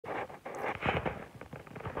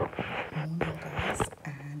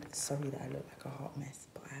sorry that I look like a hot mess,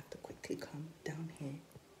 but I have to quickly come down here.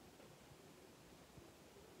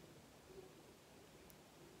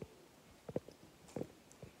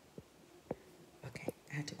 Okay,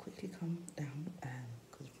 I had to quickly come down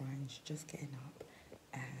because Ryan's just getting up,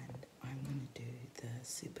 and I'm gonna do the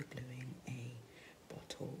super gluing a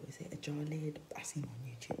bottle. Is it a jar lid? I seen on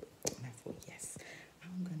YouTube, and I thought, yes,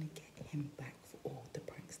 I'm gonna get him back for all the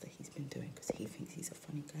pranks that he's been doing because he thinks he's a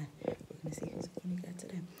funny guy. We're gonna see who's a funny guy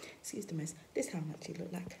today. Excuse the mess. This is how I actually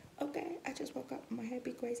look like. Okay, I just woke up. My hair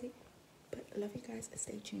be crazy, but I love you guys.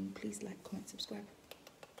 Stay tuned. Please like, comment, subscribe.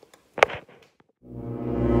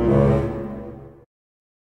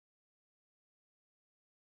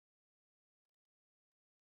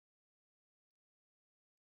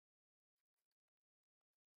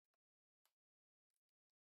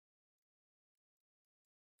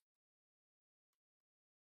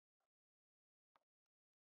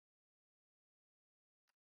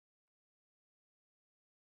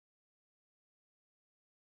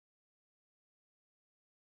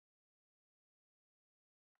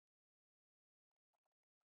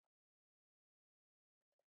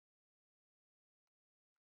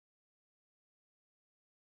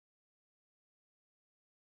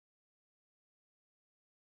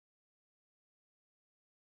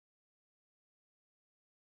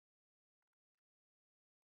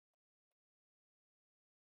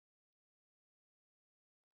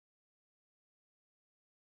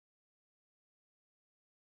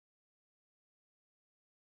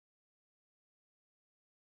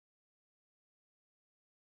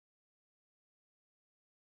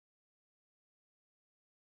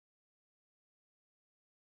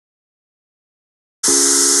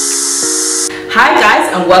 Hi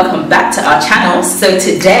guys, and welcome back to our channel. So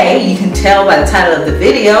today, you can tell by the title of the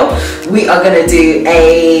video, we are going to do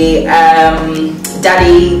a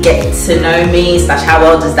daddy get to know me / how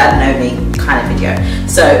well does dad know me kind of video.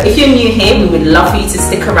 So if you're new here, we would love for you to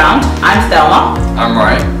stick around. I'm Thelma. I'm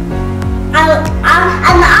Ryan. I'm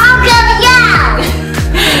Gabrielle.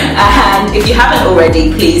 And if you haven't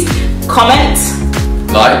already, please comment,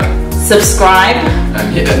 Like, subscribe,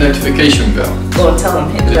 and hit that notification bell. or tell them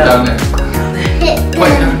hit the bell. Down there. Hit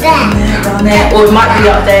Down there, or it might be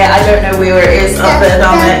up there. I don't know where it is. Up there,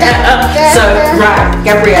 down there. So, right,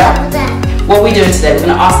 Gabrielle, what are we doing today? We're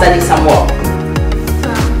going to ask Daddy some what?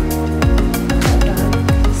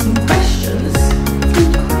 Some questions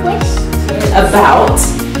about.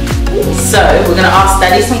 So, we're going to ask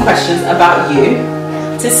Daddy some questions about you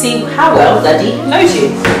to see how well Daddy knows you.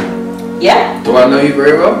 Yeah? Do I know you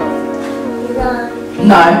very well?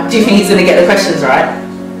 No. Do you think he's going to get the questions right?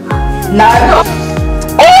 No.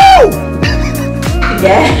 Oh!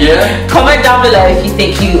 Yeah? Yeah? Comment down below if you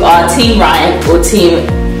think you are Team Ryan or Team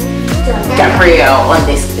Gabrielle on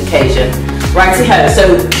this occasion. Righty ho. So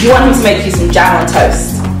you want him to make you some jam on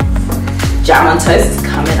toast. Jam on toast is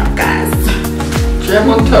coming up, guys. Jam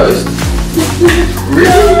on toast?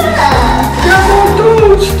 Really? Jam on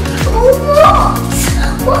toast?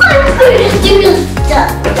 What are you going to do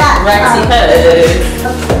that? Righty ho.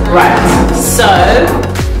 Right. So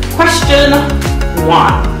question 1.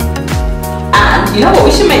 And you know what?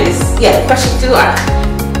 We should make this. Yeah. Question 2.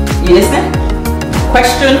 You listening?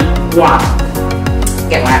 Question 1.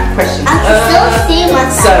 Get my question. I can still see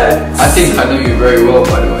myself. So I think I know you very well,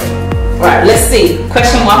 by the way. right, let's see.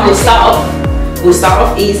 Question 1, we'll start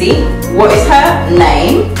off easy. What is her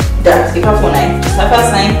name? Don't have to give her full name, just her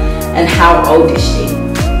first name. And how old is she?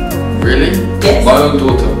 Really? Yes. My own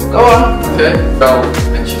daughter. Go on. Okay. Well,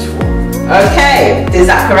 and she's 4. Okay, is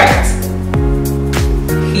that correct?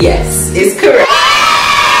 Yes, it's correct.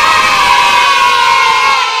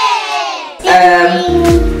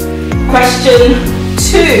 Question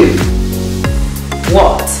 2.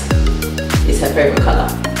 What is her favourite colour?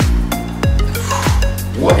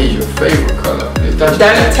 What is your favourite colour?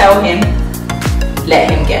 Don't tell him.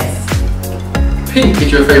 Let him guess. Pink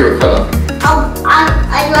is your favourite colour.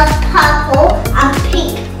 I love purple and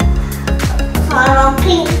pink. So I love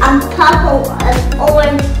pink and purple and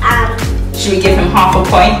orange and... Should we give him half a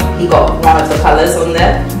point? He got one of the colours on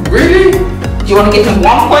there. Really? Do you want to give him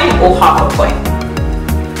 1 point or half a point?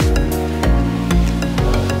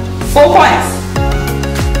 4 points.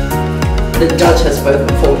 The judge has spoken.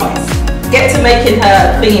 4 points. Get to making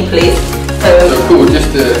her clingy, please. So cool,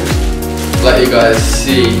 just to let you guys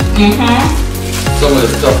see some of the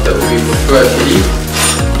stuff that we prefer to eat.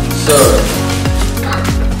 So,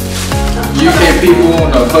 UK people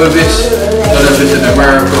know Hovis. I don't know if it's in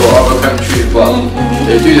America or other countries, but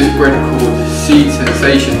they do this bread called Seed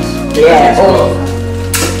Sensations. Yeah.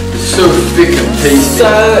 It's so thick and tasty. So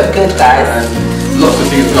good, guys. And lots of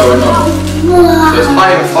things going on. So it's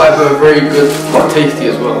high in fibre, very good, quite tasty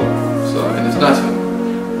as well. So, and it's nice,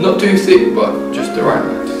 not too thick, but just the right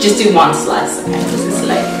amount. Just do one slice, okay, because it's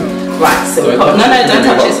late. Right, so Don't no, don't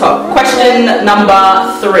touch it, it's hot. Question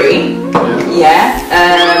number 3. Yeah.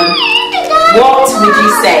 What would you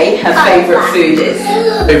say her favourite food is?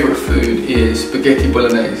 Favourite food is spaghetti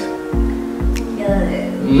bolognese.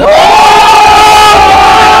 No. No!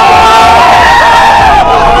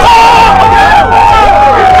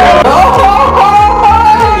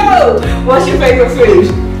 What's your favourite food?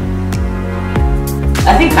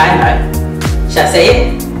 I think I know. Should I say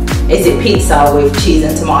it? Is it pizza with cheese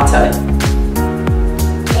and tomato?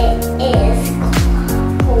 It is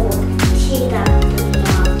called cheese and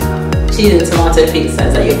tomato. Cheese and tomato pizza,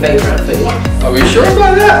 is that your favourite food? Yes. Are we sure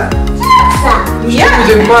about that? Yeah.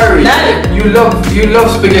 With inquiry. No. You love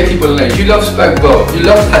spaghetti bolognese. You love spagbo. You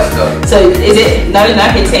love pasta. So is it, no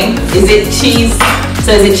hitting. Is it cheese,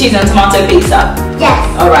 so is it cheese and tomato pizza? Yes.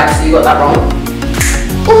 Alright, so you got that wrong.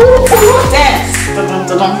 Ooh, dance.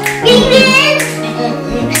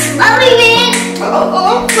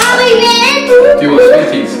 Do you want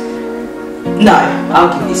sweeties? No,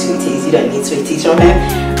 I'll give you sweeties. You don't need sweeties from him.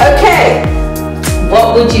 Okay.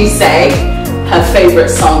 What would you say her favourite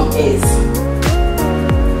song is?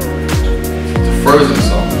 It's a Frozen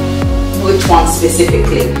song. Which one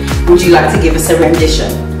specifically? Would you like to give us a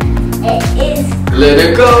rendition? It is. Let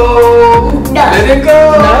it go. No. Let it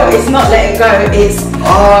go. No, it's not Let It Go. It's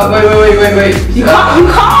Wait. you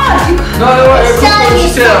can't. No, Show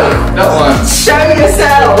yourself. That one. Show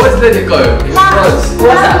yourself. What's Let It Go? It was. What's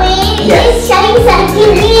that? Mommy, Yes. it's showing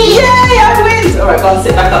something. Yay! I win. All right, go on,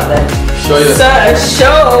 sit back up there. Show yourself. So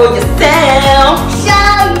show yourself.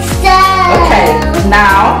 Show yourself. Okay,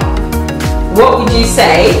 now, what would you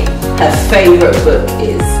say her favourite book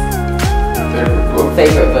is? Favorite book.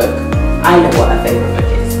 Favourite book. I know what her favourite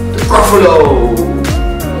book is. The Gruffalo.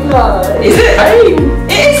 No. Is it? Hey.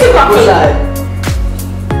 It is the Gruffalo.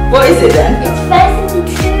 What is it then? It's Frozen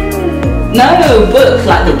 2. No, book,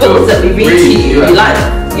 like the books that we read to you.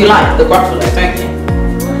 Yeah. You like the Gruffalo, don't you?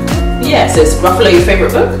 Yeah, so is Gruffalo your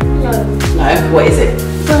favourite book? No. No, what is it?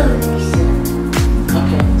 Frozen.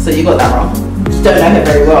 Okay, so you got that wrong. You don't know her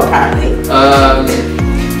very well, apparently.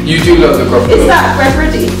 You do love the Gruffalo. Is that bread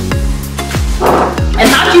ready? And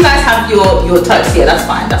how do you guys have your toast? Yeah, that's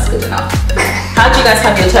fine, that's good enough. How do you guys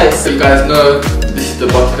have your toast? So you guys know this is the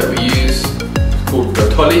butter that we use. It's called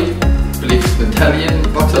Bertolli. I believe it's an Italian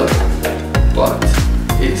butter, but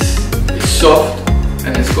it's soft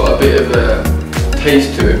and it's got a bit of a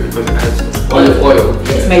taste to it because it has olive oil.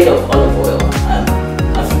 It's made of olive oil.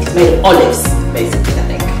 I think it's made of olives, basically, I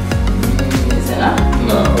think. Is it that?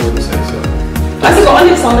 No, I wouldn't say so. Why has it got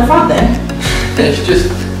olives on the front then?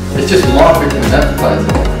 It's just marketing and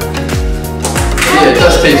advertising. Yeah, it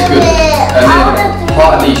does taste good. And then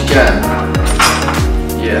Hartley's jam.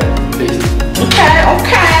 Yeah, tasty. Okay.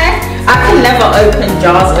 I can never open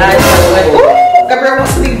jars, guys. Ooh, Gabrielle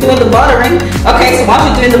wants to be doing the buttering. Okay, so while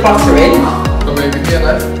you're doing the buttering, Or maybe here,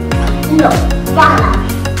 like. No. Banana.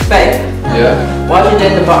 babe, Yeah. while you're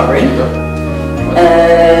doing the buttering,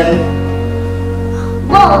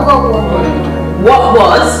 Whoa. what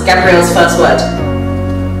was Gabrielle's first word?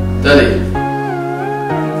 Daddy.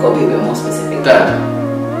 Gotta be a bit more specific. Dad.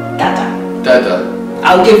 Dada. Dada.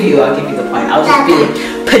 I'll give you the point. I'll just be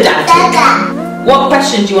pedantic. Dada. What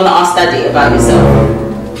question do you want to ask Daddy about yourself?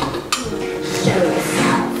 Show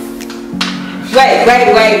yourself.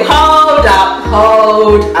 Wait. Hold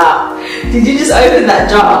up. Did you just open that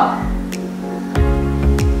jar?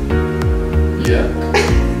 Yeah.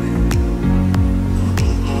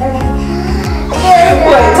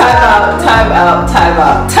 Wait, time out.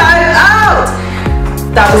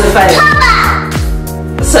 That was a fail.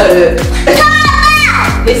 So,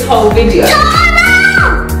 this whole video, This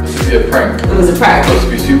would be a prank. it was a prank. It's supposed to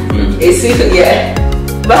be super glued. It's super, yeah.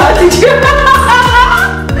 But how did you?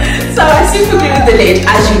 So I super glued the lid,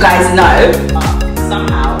 as you guys know.